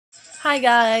Hi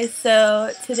guys, so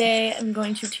today I'm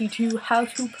going to teach you how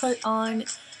to put on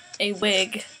a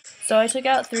wig. So I took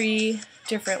out 3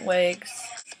 different wigs.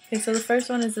 Okay, so the first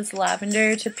one is this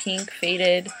lavender to pink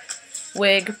faded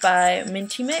wig by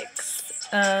Minty Mix.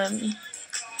 The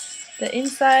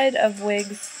inside of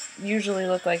wigs usually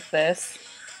look like this.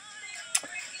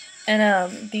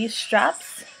 And these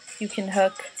straps you can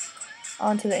hook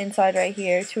onto the inside right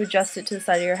here to adjust it to the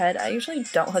side of your head. I usually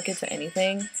don't hook it to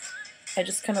anything. I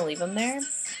just kind of leave them there.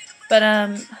 But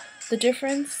the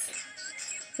difference,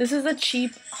 this is a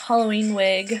cheap Halloween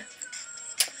wig.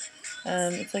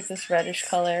 It's like this reddish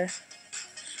color.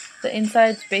 The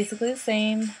inside's basically the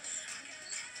same.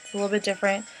 It's a little bit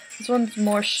different. This one's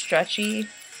more stretchy,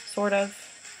 sort of.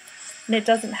 And it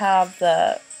doesn't have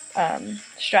the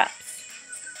straps.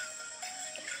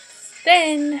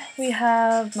 Then we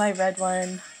have my red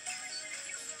one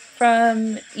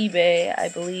from eBay, I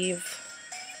believe.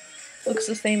 Looks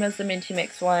the same as the Minty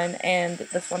Mix one, and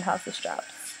this one has the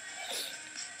straps.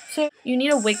 So you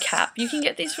need a wig cap. You can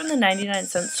get these from the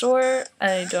 99-cent store.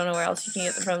 I don't know where else you can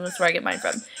get them from. That's where I get mine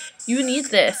from. You need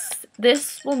this.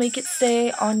 This will make it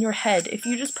stay on your head. If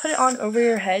you just put it on over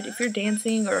your head, if you're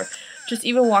dancing or just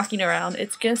even walking around,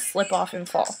 it's going to slip off and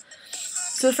fall.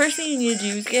 So the first thing you need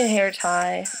to do is get a hair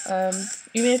tie.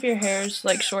 Even if your hair is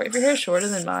like short, if your hair is shorter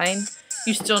than mine,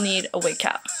 you still need a wig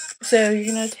cap. So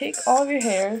you're going to take all of your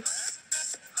hair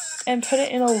and put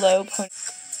it in a low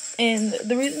ponytail. And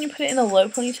the reason you put it in a low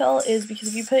ponytail is because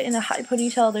if you put it in a high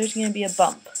ponytail, there's going to be a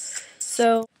bump.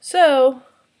 So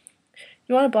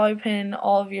you want to bobby pin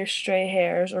all of your stray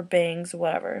hairs or bangs or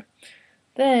whatever.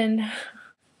 Then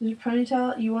your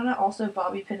ponytail, you want to also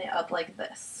bobby pin it up like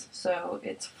this, so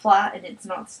it's flat and it's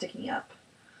not sticking up.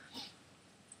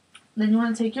 Then you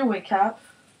want to take your wig cap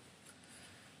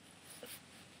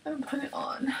and put it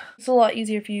on. It's a lot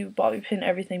easier if you bobby pin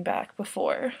everything back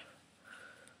before.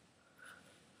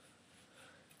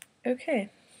 Okay,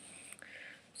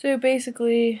 so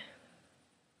basically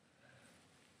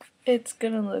it's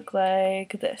gonna look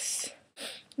like this.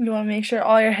 You want to make sure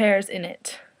all your hair is in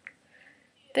it.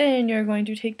 Then you're going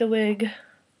to take the wig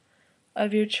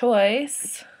of your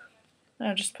choice.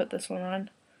 I'll just put this one on.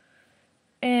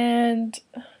 And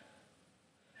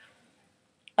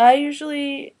I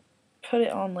usually put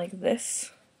it on like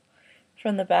this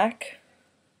from the back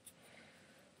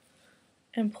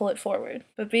and pull it forward.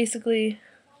 But basically,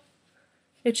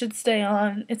 it should stay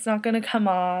on. It's not going to come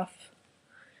off.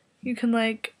 You can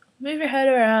like move your head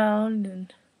around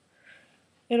and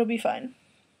it'll be fine.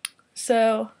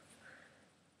 So,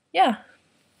 yeah.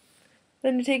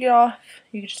 Then to take it off,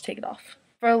 you can just take it off.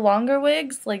 For longer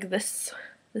wigs, like this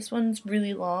one's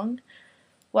really long,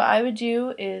 what I would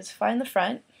do is find the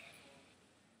front,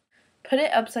 put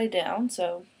it upside down,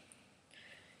 so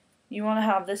you want to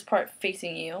have this part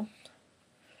facing you.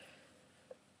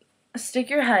 Stick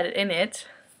your head in it,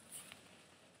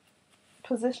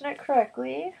 position it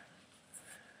correctly,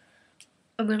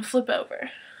 and then flip over.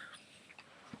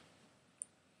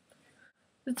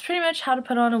 That's pretty much how to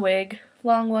put on a wig.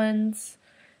 Long ones,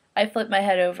 I flip my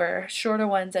head over. Shorter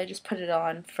ones, I just put it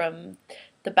on from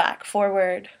the back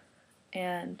forward.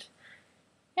 And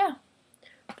yeah,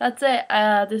 that's it.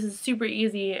 This is super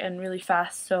easy and really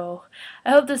fast, so I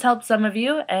hope this helps some of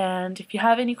you. And if you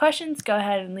have any questions, go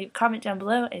ahead and leave a comment down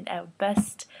below, and I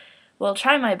will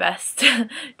try my best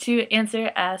to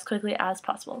answer as quickly as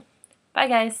possible. Bye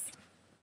guys!